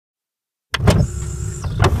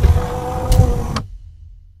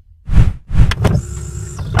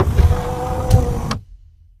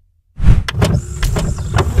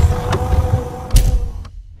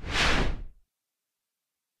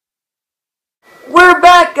We're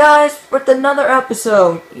back, guys, with another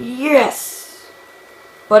episode. Yes!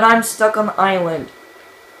 But I'm stuck on the island.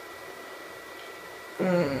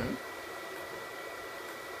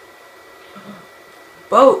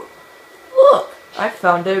 Boat! Look! I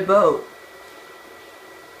found a boat.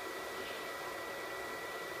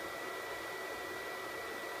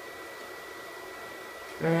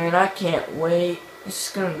 Man, I can't wait. This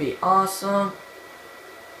is gonna be awesome.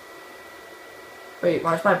 Wait,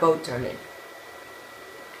 why's my boat turning?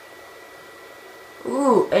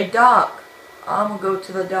 Ooh, a dock. I'm gonna go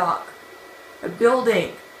to the dock. A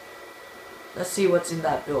building. Let's see what's in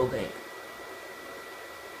that building.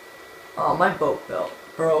 Oh, my boat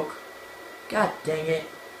broke. God dang it.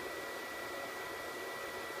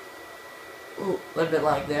 Ooh, a little bit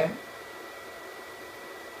like there.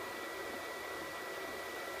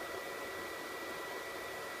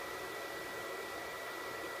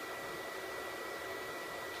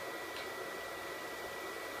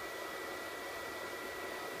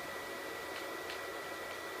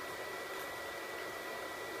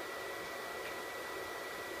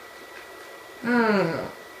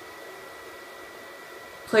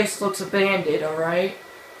 Place looks abandoned, alright?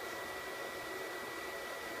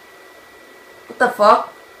 What the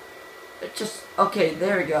fuck? It just... Okay,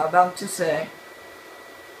 there we go. I'm about to say.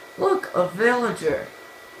 Look, a villager.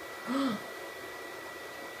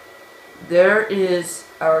 There is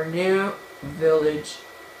our new village.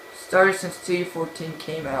 Started since 2014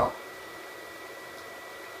 came out.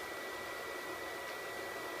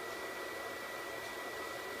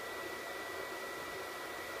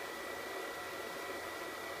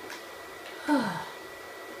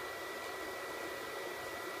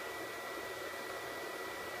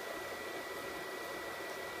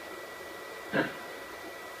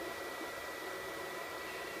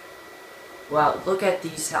 Wow, look at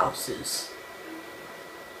these houses.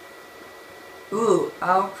 Ooh,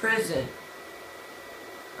 our prison.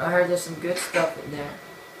 I heard there's some good stuff in there.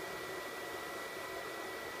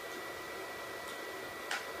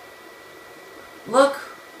 Look,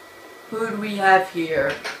 who do we have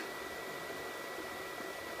here?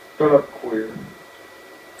 Shut up, queer.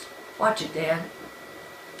 Watch it, Dan.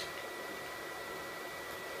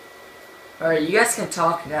 Alright, you guys can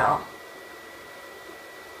talk now.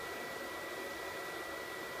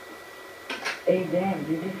 Hey Dan,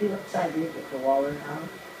 did you see what I did with the Waller house?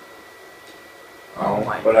 Oh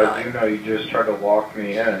my but god. I do know you just tried to lock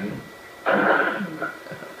me in.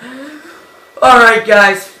 Alright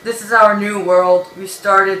guys, this is our new world. We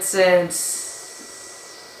started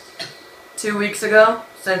since 2 weeks ago,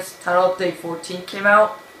 since Title Update 14 came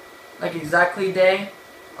out. Like exactly day,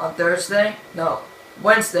 on Thursday. No,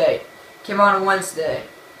 Wednesday. Came out on Wednesday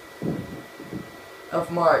of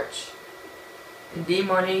March. And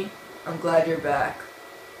D-Money, I'm glad you're back.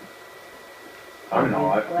 I'm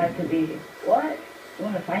not. Glad to be here. What? You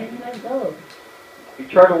wanna fight me? Let's go. You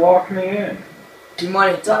tried to lock me in.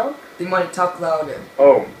 D-Money, talk louder.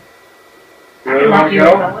 Oh. You really want to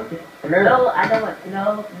go? Come here. No, I don't want.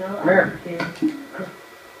 No. Come here.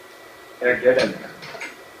 I'm Yeah, get in there.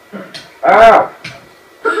 Ow!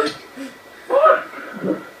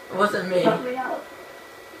 It wasn't me. Help me out.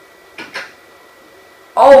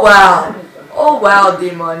 Oh wow. Oh wow,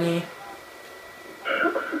 D-Money.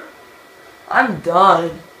 I'm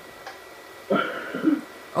done.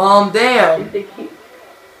 Damn. Do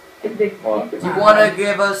You wanna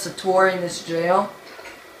give us a tour in this jail?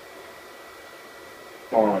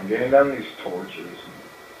 Come on, getting down these torches.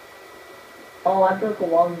 Oh, I took a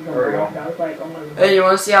walk in the There we go. I was like, oh my god. Hey, you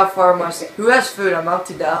wanna see how far my... Who has food? I'm about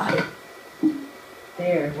to die.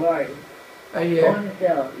 Here, where are you? Right Go here. in the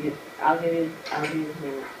cell. I'll give you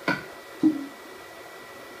food.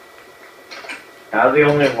 Now the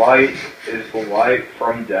only light is the light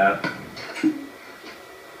from death.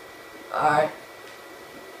 Alright.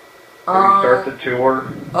 Can we start the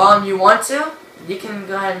tour? You want to? You can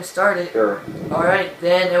go ahead and start it. Sure. Alright,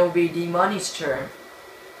 then it will be D-Money's turn.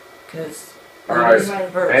 Cause... Alright,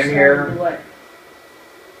 first. and here, What?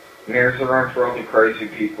 and here's the room for all the crazy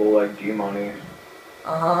people like D-Money.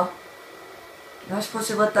 Uh-huh. You're not supposed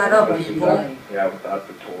to let that up, people. Yeah, without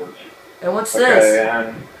the torch. And what's Okay, this?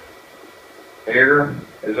 and here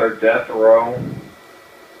is our death row.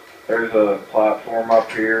 There's a platform up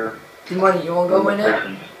here. D-Money, you wanna go in it?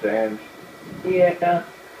 Prison stands. Yeah.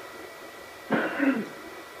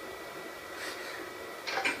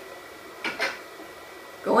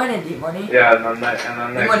 Go in it, D-Money. Yeah, and then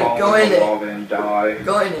they D-Money, fall go in in the it. lava and die.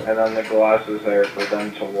 Go in it. And then the glass is there for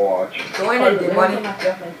them to watch. Go in it, D-Money.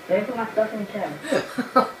 There's my stuff in the chest.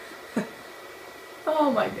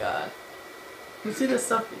 Oh my god. You see the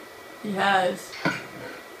stuff he has.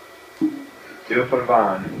 Do it for the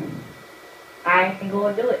vine. I ain't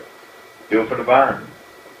gonna do it. Do it for the vine.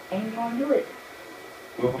 Ain't gonna do it.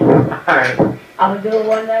 Do it for the vine. I'm gonna do it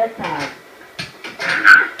one at a time.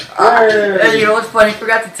 And you know what's funny? He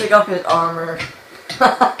forgot to take off his armor.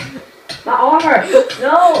 My armor!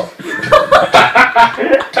 No!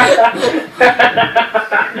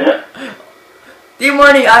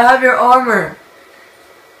 D-Money, I have your armor.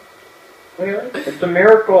 Really? It's a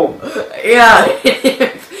miracle. Yeah, he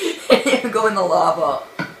didn't even go in the lava.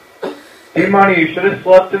 Hey, Money, you should have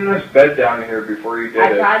slept in this bed down here before you did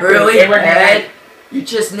I it. tried to. Really, It wasn't head? right. You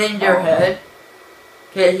just named your head?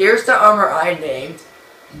 Okay, here's the armor I named.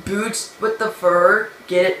 Boots with the fur,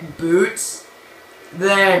 get it, boots.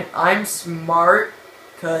 Then, I'm smart,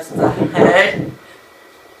 cause the head.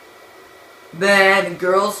 Then,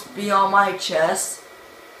 girls be on my chest.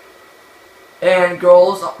 And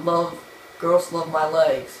girls love my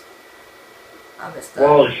legs. I missed that.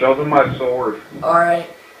 Whoa, show them my sword. Alright.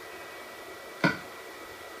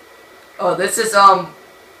 Oh, this is,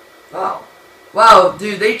 wow. Wow,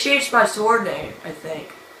 dude, they changed my sword name, I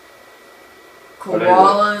think. What is it?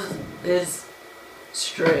 Koalas is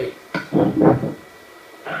straight.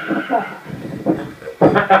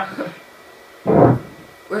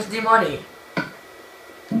 Where's D-Money?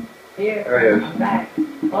 Here, There he is. I'm back.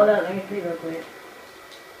 Hold up, let me see real quick.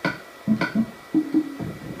 I'm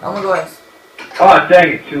gonna go ahead. Oh,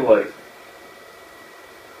 dang it, too late.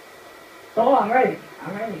 Oh, I'm ready.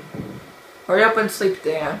 I'm ready. Hurry up and sleep,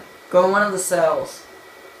 Dan. Go in one of the cells.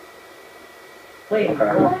 Wait,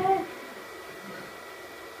 Okay. what?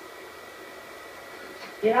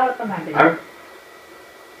 Get out of my bed.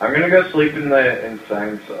 I'm gonna go sleep in the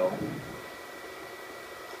insane cell.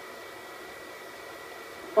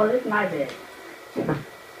 Oh, this is my bed.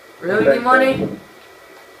 Really, Okay, D-Money?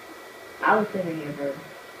 I was sitting here first.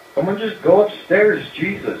 Someone just go upstairs,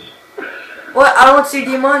 Jesus. What? I don't see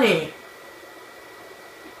D-Money.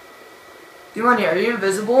 D-Money, are you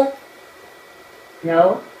invisible?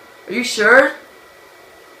 No, Are you sure?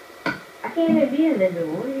 I can't even be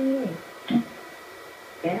invisible. What do you mean?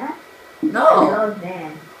 Can I? No. Oh,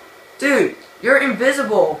 man. Dude, you're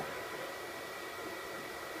invisible.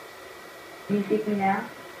 Can you see me now?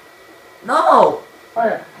 No.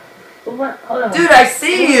 Hold up. What? Hold on. Dude, I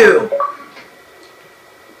see you.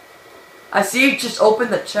 I see you just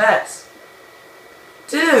open the chest.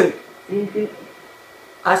 Dude, Do you see?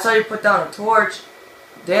 I saw you put down a torch.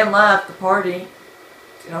 Dan left the party.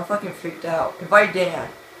 Dude, I'm fucking freaked out. Invite Dan.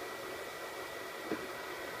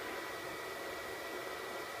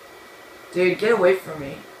 Dude, get away from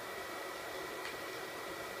me.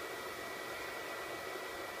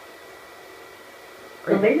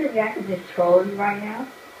 So basically, I can just troll you right now.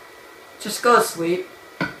 Just go to sleep.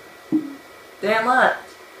 Dan left.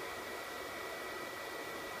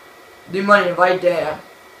 D-Money, invite Dan.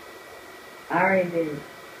 I already did.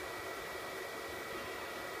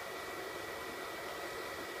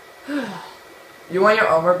 You want your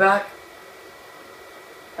armor back?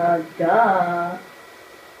 Duh.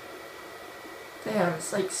 Damn,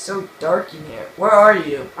 it's like so dark in here. Where are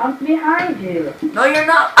you? I'm behind you. No, you're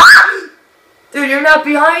not. Dude, you're not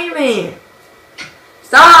behind me.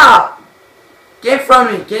 Stop. Get in front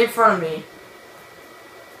of me. Get in front of me.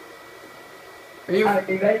 Are you? Are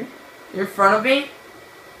you ready? You're in front of me?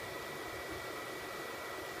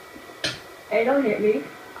 Hey, don't hit me.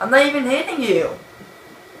 I'm not even hitting you.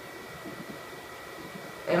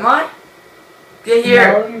 Am I? Get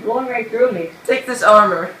here. No, you're going right through me. Take this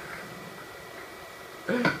armor.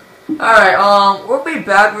 Alright, we'll be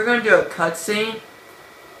back. We're gonna do a cutscene.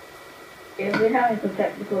 Yeah, we're having some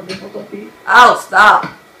technical difficulties. Ow, stop.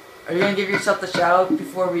 Are you gonna give yourself the shout out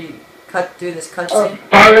before we do this cutscene?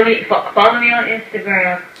 Follow me on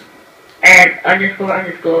Instagram at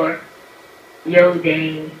 __ Yo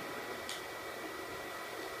Dane.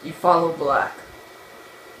 You follow Black.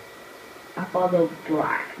 I follow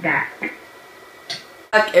Black back.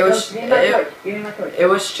 It was Give me my torch. Give me my torch. it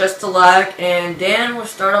was just a lag, and Dan will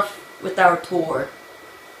start off with our tour.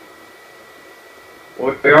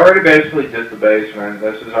 Well, we already basically did the basement.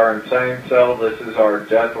 This is our insane cell. This is our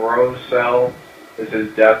death row cell. This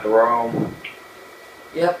is death row.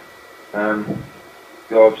 Yep.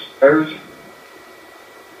 Go upstairs.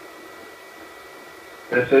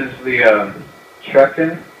 This is the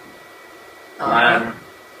check-in.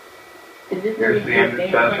 Is this Here's the end game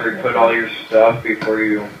chest where you person? put all your stuff before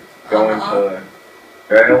you go into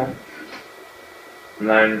jail. And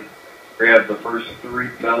then we have the first 3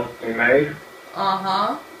 cells we made.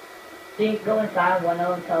 Uh-huh. So you can go inside one of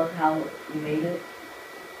them and tell us how you made it.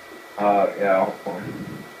 Yeah, hold on.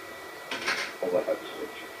 Hold that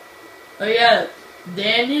switch. Oh yeah,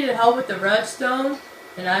 Dan needed help with the redstone,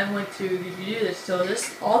 and I went to do this. So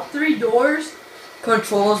all 3 doors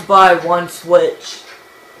controls by one switch.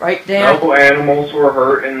 Right, Dan? No animals were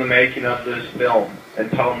hurt in the making of this film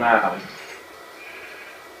until now.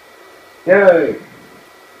 Yay!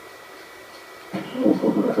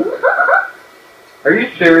 Are you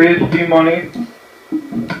serious, D-Money?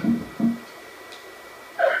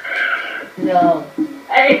 No.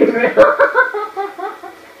 Hey,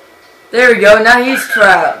 There we go, now he's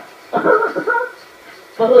trapped. but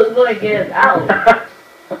who's going to get us out?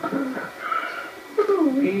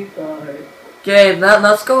 Retard. Okay, now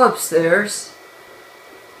let's go upstairs.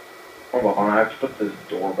 Hold on, I have to put this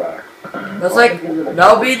door back.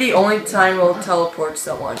 That'll be the only time we'll teleport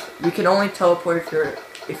someone. You can only teleport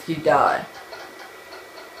if you die.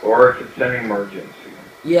 Or if it's an emergency.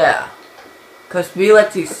 Yeah. Cause we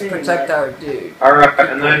like to protect our dude. Alright,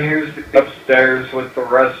 and then here's the upstairs with the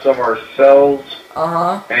rest of our cells.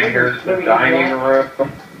 Uh-huh. And here's the dining room.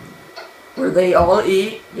 Where they all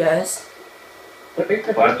eat, yes. Well,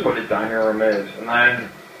 that's what a dining room is. And then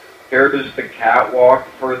here's the catwalk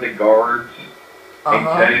for the guards in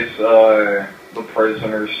case the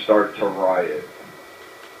prisoners start to riot.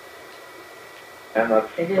 And that's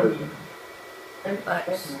the prison.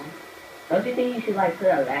 Nice. Don't you think you should like put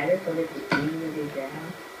a ladder so they can easily get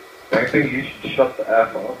down? I think you should shut the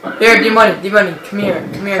F up. Here, D-Money, come here.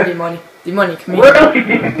 Come here, D-Money. D-Money, come here. Really,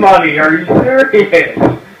 D-Money, are you serious?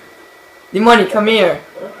 D-Money, come here.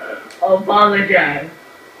 Apologize.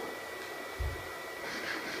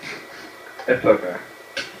 It's okay.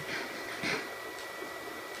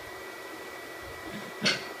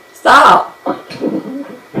 Stop!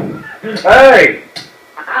 Hey!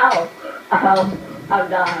 Ow! Ow! I'm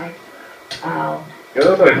dying. Ow.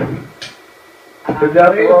 Good. Good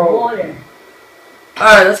job, Where's bro. water?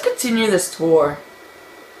 Alright, let's continue this tour.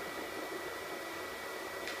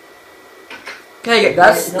 Okay,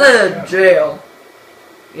 that's the jail.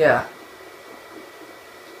 Yeah.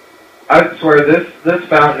 I swear, this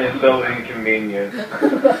fountain is so inconvenient.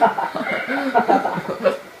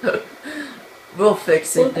 We'll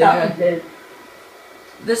fix it, Dan.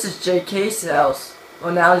 This is JK's house.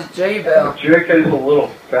 Well, now it's J-Bell. JK's a little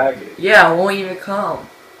faggot. Yeah, won't even come.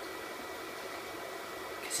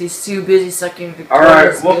 Cause he's too busy sucking the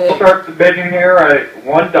Alright, we'll start the bidding here at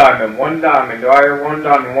 1 diamond, 1 diamond. Do I hear 1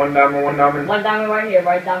 diamond, 1 diamond, 1 diamond? 1 diamond right here,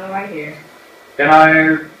 1 diamond right here. Can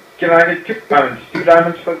I get 2 diamonds? 2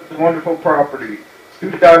 diamonds for this wonderful property. 2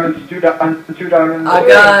 diamonds, 2 diamonds, 2 diamonds. I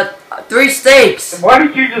got 3 steaks. Why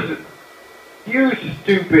did you just... You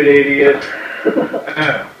stupid idiot.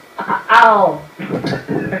 Ow!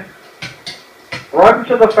 Run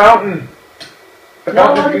to the fountain. The No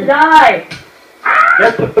fountain one to is- die!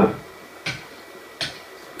 Get to the...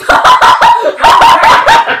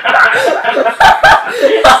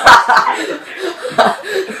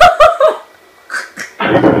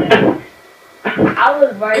 I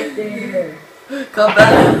was right there. Come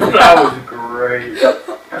back. That was great.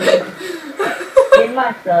 Get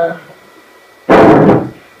my stuff.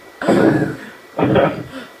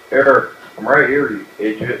 Here, I'm right here, you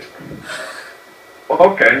idiot.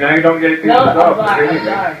 Okay, now you don't get these No, I'm stuff. sorry, I'm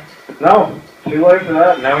sorry. No, too late for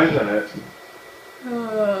that now, isn't it?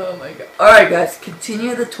 Oh my god. Alright guys,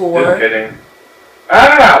 continue the Just tour. kidding.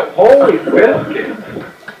 Ow! Holy biscuits!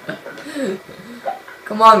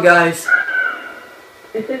 Come on guys.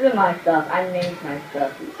 This isn't my stuff. I named my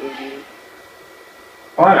stuff, you idiot.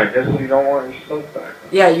 Fine, I guess you don't want your stuff back.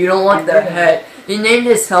 Yeah, you don't want the head. He named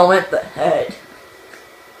his helmet the head.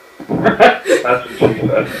 That's what she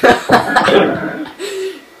said.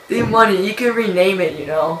 D-Money, you can rename it, you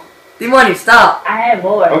know. D-Money, stop. I have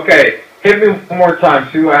more. Okay, hit me one more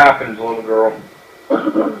time. See what happens, little girl.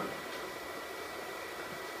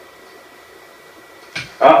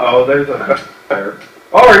 Uh-oh, there's a fire.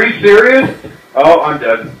 Oh, are you serious? Oh, I'm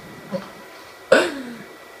dead.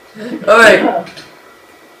 Alright.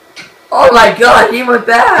 Oh my god, he went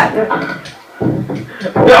back.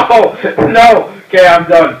 No, no. Okay, I'm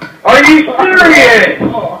done. Are you serious?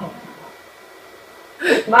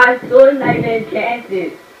 My sword not even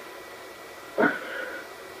enchanted.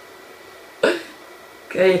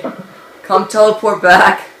 Okay, come teleport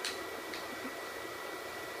back.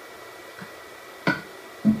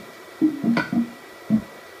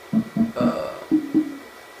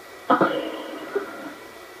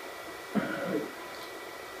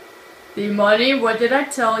 D-Money, what did I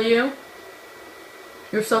tell you?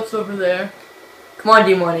 Your stuff's over there. Come on,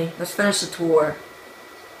 D-Money, let's finish the tour.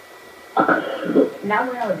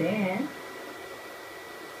 Not well, Dan.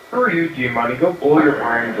 Who are you, G-Money? Go blow your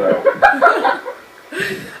brains out.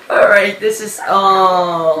 Alright, this is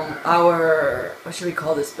our, what should we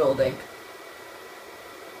call this building?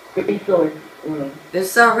 Resource room.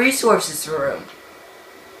 This is our resources room.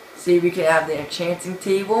 See, we can have the enchanting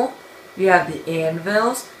table. We have the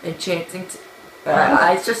anvils, enchanting.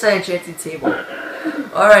 I just said enchanting table.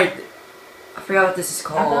 Alright, I forgot what this is I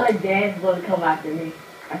feel called. like Dan's gonna come after me.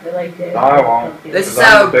 I feel like Dan's No, I won't. This is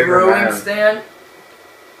Because I'm our the bigger brewing man. stand.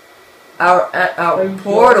 Our you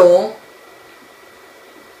portal.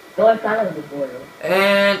 Go inside of the portal.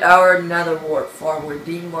 And our nether wart farm where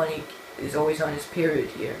D-Money is always on his period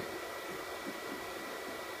here.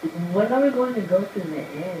 When are we going to go to the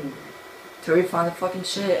end? Till we find the fucking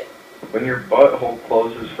shit. When your butthole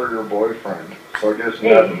closes for your boyfriend. So I guess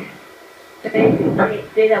Hey. nothing.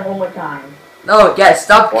 Say that one more time. No, guys,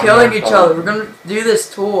 stop One killing more each time. other. We're gonna do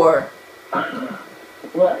this tour.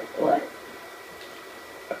 What?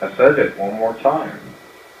 I said it one more time.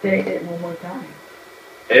 Say it one more time.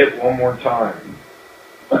 It one more time.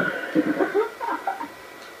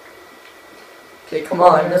 Okay, come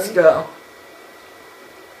on, let's go.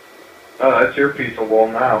 Oh, that's your piece of wall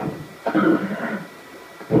now.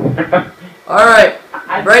 Alright,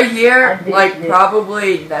 right I here, did like this.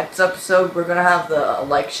 probably next episode, we're gonna have the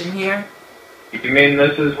election here. You mean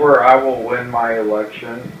this is where I will win my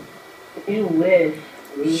election? You wish.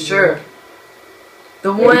 Sure.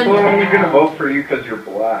 The Well, I'm one. only gonna vote for you because you're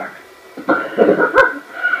black.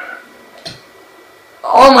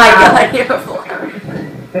 Oh my god, you're black.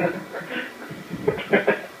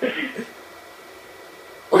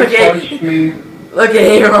 Look Punch at me. look at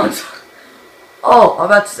here. Oh, I'm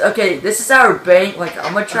about to. Okay, this is our bank. Like,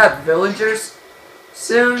 I'm gonna trap villagers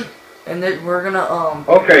soon, and then we're gonna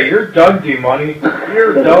Okay, you're done, D-Money.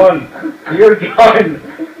 You're done. You're done.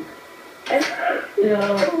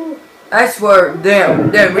 No. I swear,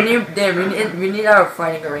 damn, we need our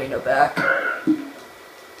fighting arena back.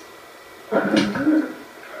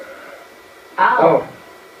 Ow. Oh.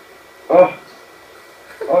 Oh.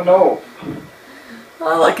 Oh no.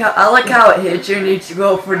 I like how it hit you and you need to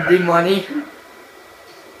go for the money.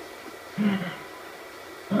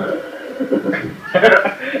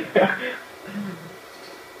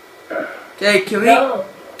 Okay, can No.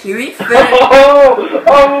 we finish? Oh!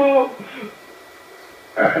 Oh!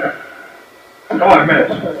 Oh, I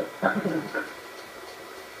missed.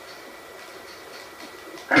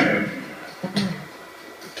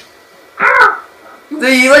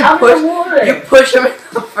 Dude, you like I'm push, the wood. you push him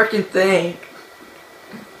into the freaking thing.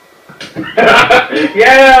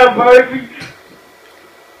 Yeah, baby!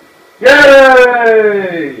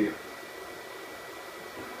 Yay!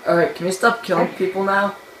 Alright, can we stop killing people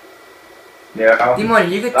now? Yeah.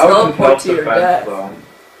 Demon, you can That was in teleport to your self-defense, death. though.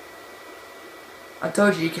 I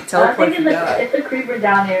told you, you can I teleport think if you die. it's a creeper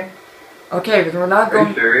down here. Okay, but we're not Are you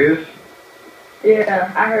going. serious?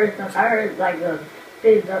 Yeah, I heard like a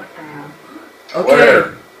fizz up sound. Okay.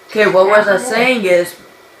 Where? Okay, what was I saying is,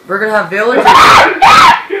 we're gonna have villagers.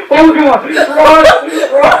 Oh god!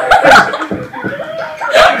 Run!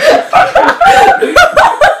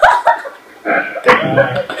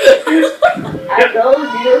 I told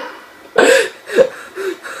you.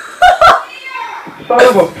 Son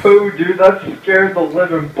of a poo, dude, that scared the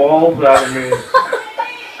living balls out of me.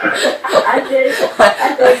 I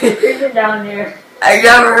said you're creeping down there. I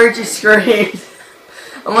never heard you scream.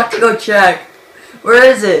 I'm about to go check. Where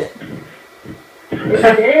is it?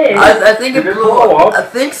 It is. I think it Did it blew blow up. up? I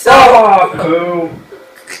think so. Oh, poo.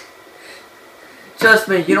 Trust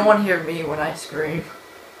me, you don't want to hear me when I scream.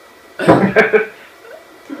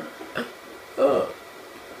 Oh.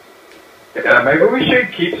 Yeah, maybe we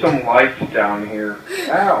should keep some lights down here.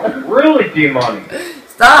 Ow. Really, D-Money?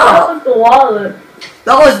 Stop! That was the wallet.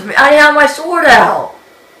 That was me. I didn't have my sword out.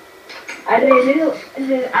 I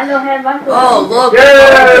don't have my phone. Oh, look.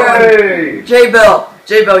 Yay!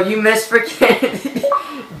 J-Bill, you missed freaking.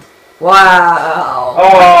 Wow.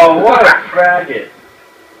 Oh, what a faggot.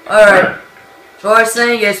 Alright. So what I was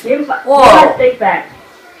saying is, Give my whoa. steak back.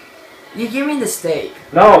 You give me the steak.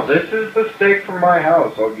 No, this is the steak from my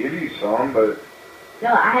house. I'll give you some, but...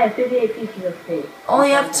 No, I have 58 pieces of steak. Only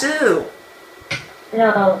have 2. No,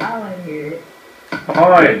 I don't want to hear it.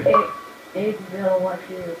 Fine. If Bill wants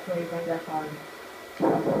you to play, like that's fine.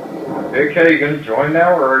 Okay, you gonna join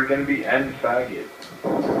now, or are you gonna be end faggot?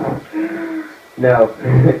 No,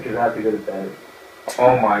 because I have to go to bed.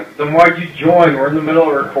 Oh my... Then why'd you join? We're in the middle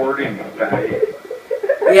of recording, you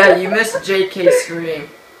faggot. Yeah, you missed JK's scream.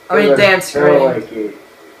 I mean, Dan's I don't scream.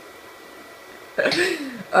 like it.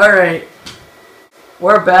 Alright.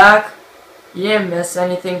 We're back. You didn't miss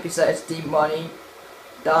anything besides D-Money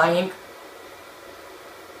dying.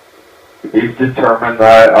 We've determined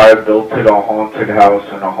that I built it a haunted house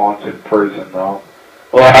and a haunted prison, though.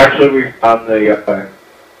 Well, actually, we found the,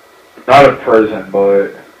 not a prison,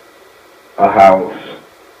 but a house.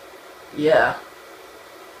 Yeah.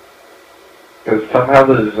 Because somehow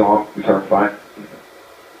the zombies are finding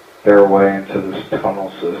their way into this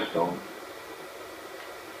tunnel system.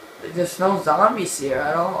 There's no zombies here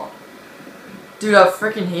at all. Dude, I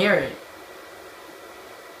freaking hear it.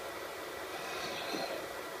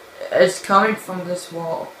 It's coming from this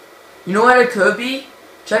wall. You know what it could be?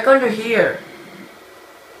 Check under here.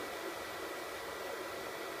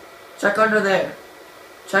 Check under there.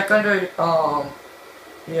 Check under,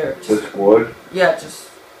 here. This wood? Yeah, just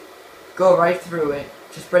go right through it.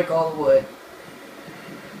 Just break all the wood.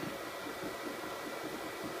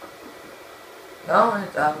 No,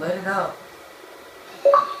 I let it out.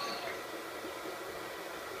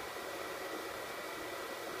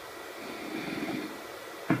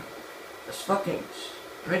 It's fucking...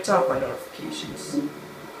 Let me turn off my notifications.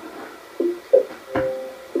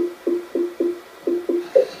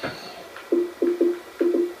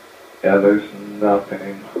 Yeah, there's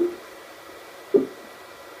nothing.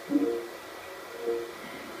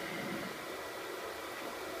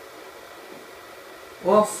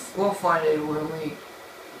 We'll find it when we...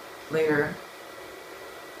 later.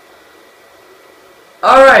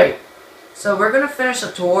 Alright. So we're gonna finish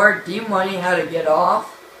the tour. D-Money how to get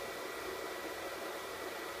off.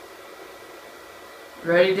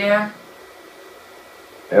 Ready, Dan?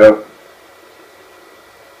 Yep.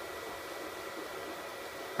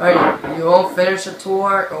 Alright, you won't finish the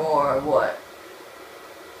tour, or what?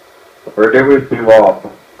 Where did we leave off?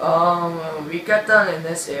 We got done in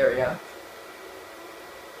this area.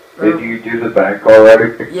 Did you do the bank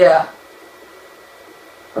already? Yeah.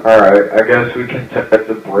 Alright, I guess we can check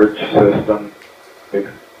the bridge system. They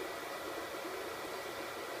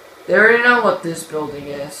already know what this building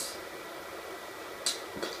is.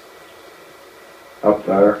 Up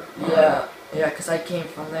there. Yeah, yeah, because I came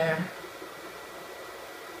from there.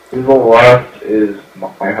 To the left is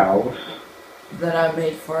my house. That I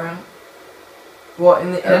made for him. Well,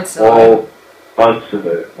 in the inside. Well, most of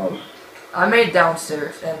it. Most. I made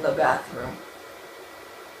downstairs and the bathroom.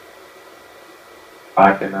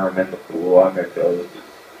 I can room in the pool. I made those.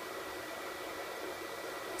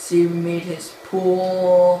 So you made his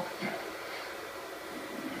pool.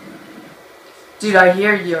 Dude, I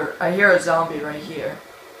hear a zombie right here.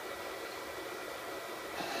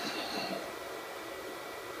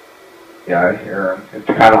 Yeah, I hear him. It's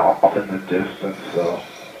kind of off in the distance, though.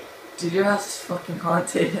 Dude, your house is fucking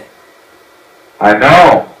haunted. I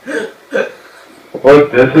know!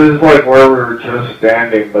 Look, this is like where we were just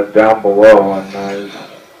standing, but down below, and there's...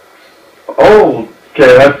 Oh!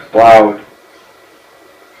 Okay, that's loud.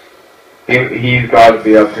 He's got to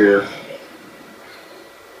be up here.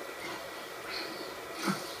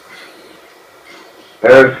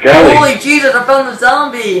 There's Kelly. Holy Jesus, I found the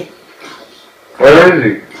zombie! Where is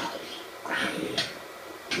he?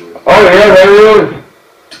 Oh yeah, there he is!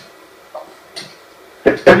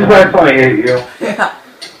 It just accidentally hit you. Yeah.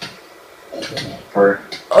 Or,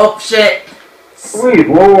 Oh shit! sweet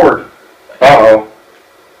lord! Uh-oh.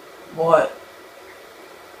 What?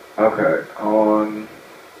 Okay,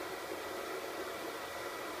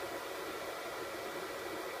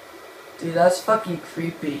 Dude, that's fucking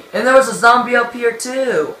creepy. And there was a zombie up here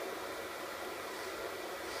too!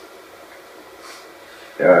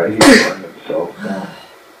 yeah, he burned himself down.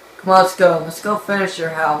 Come on, let's go. Let's go finish your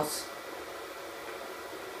house.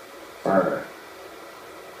 Alright.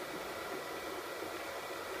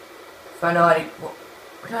 If I know how to...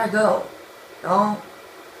 Where did I go? No?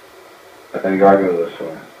 I think I gotta go this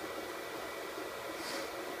way.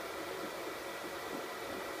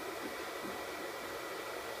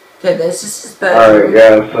 Okay, this is his bedroom. Alright,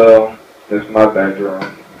 yeah, so, this is my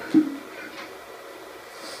bedroom.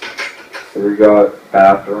 Here we got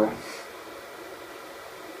bathroom.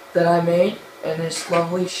 That I made. And this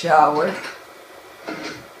lovely shower.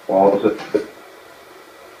 Walls it.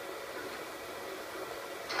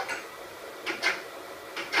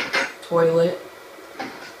 Toilet.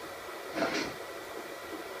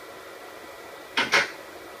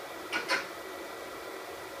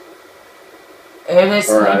 And his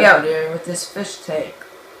hangout area with this fish tank.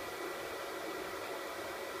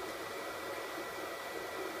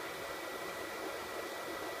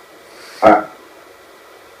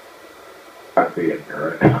 I'd be in here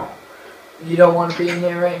right now. You don't want to be in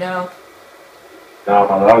here right now? No,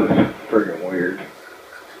 that was freaking weird.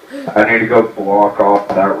 I need to go block off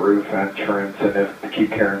that roof entrance, and if I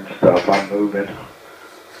keep hearing stuff, I'm moving.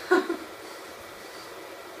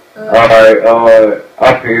 Alright,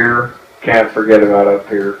 up here, can't forget about up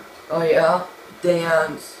here. Oh yeah,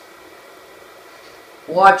 Dan's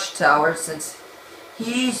watchtower, since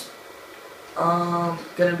he's gonna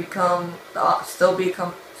become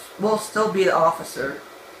will still be the officer.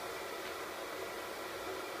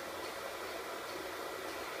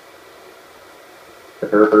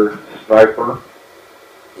 Sniper.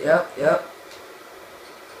 Yep.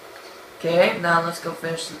 Okay, now let's go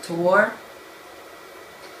finish the tour.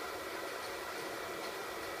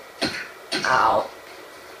 Ow.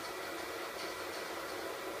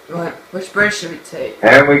 Which bridge should we take?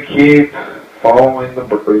 And we keep following the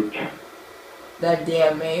bridge. That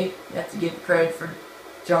damn mate. You have to give credit for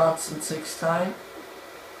Johnson 6 times.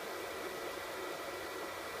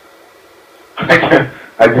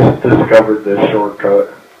 I just discovered this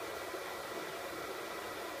shortcut.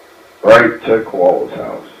 Right to Koala's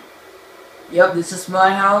house. Yep, this is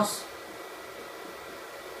my house.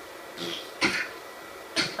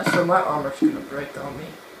 I swear my armor's gonna break on me.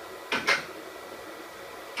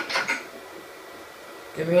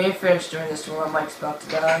 Give me any finish during this one, my mic's about to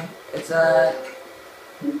die. It's at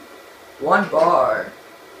 1 bar.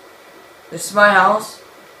 This is my house.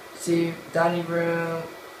 See, dining room,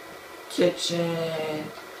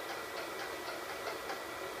 kitchen,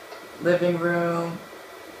 living room.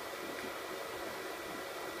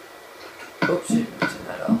 Oops, shit, turn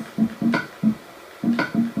that off.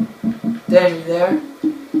 Dan, you there?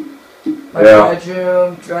 My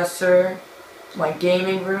bedroom, dresser, my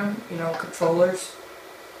gaming room, you know, controllers.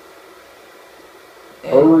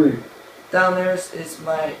 And down there is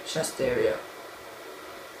my chest area.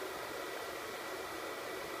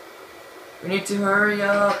 We need to hurry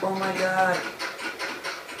up, oh my god.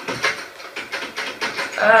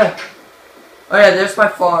 Oh yeah, there's my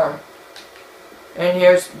farm. And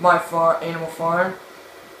here's my animal farm.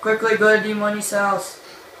 Quickly go to D-Money's house.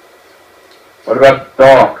 What about the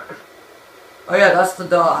dock? Oh yeah, that's the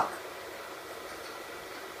dock.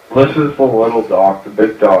 This is the little dock. The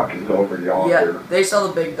big dock is over yonder. Yeah, they saw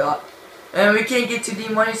the big dock. And we can't get to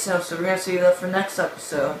D-Money's house, so we're gonna save that for next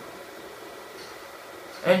episode.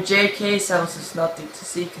 And JK's house is nothing to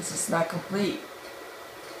see because it's not complete.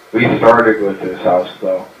 We started with this house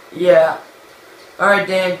though. Yeah. Alright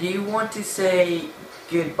Dan, do you want to say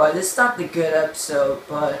goodbye? This is not the good episode,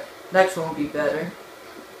 but next one will be better.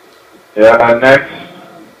 Yeah,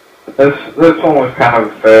 this one was kind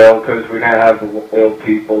of a fail because we didn't have loyal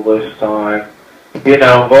people this time. You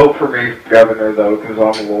know, vote for me for governor though because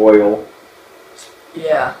I'm loyal.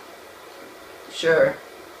 Yeah. Sure.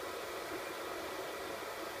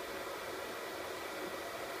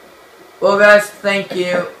 Well guys, thank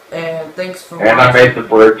you, and thanks for watching. And I made the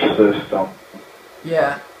bridge system.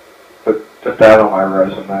 Yeah. Put that on my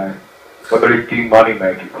resume. What did D-Money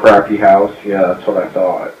make? A crappy house? Yeah, that's what I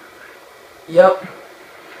thought. Yep.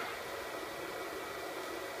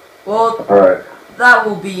 Well, alright. That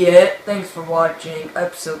will be it. Thanks for watching.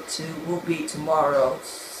 Episode 2 will be tomorrow,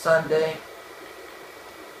 Sunday.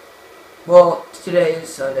 Well, today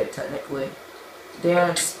is Sunday, technically.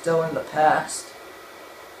 Dan is still in the past.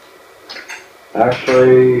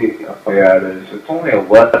 Actually, oh yeah it is. It's only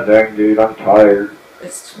 11, dang dude, I'm tired.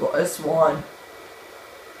 It's 1.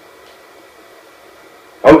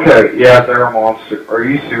 Okay, yeah, they're a monster. Are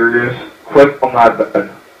you serious? Click on that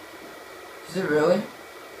bed. Is it really?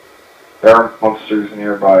 There are monsters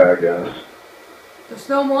nearby, I guess. There's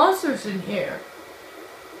no monsters in here.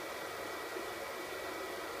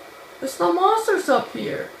 There's no monsters up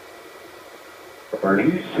here. Are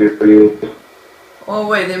you serious? Oh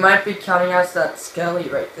wait, they might be counting us that skelly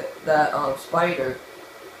right there, that spider.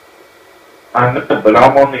 I know, but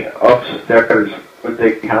I'm on the upstairs. Would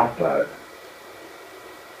they count that?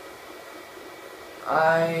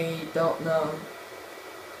 I don't know.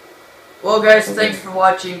 Well guys, thanks for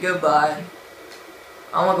watching. Goodbye.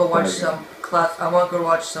 I wanna go watch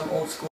some old school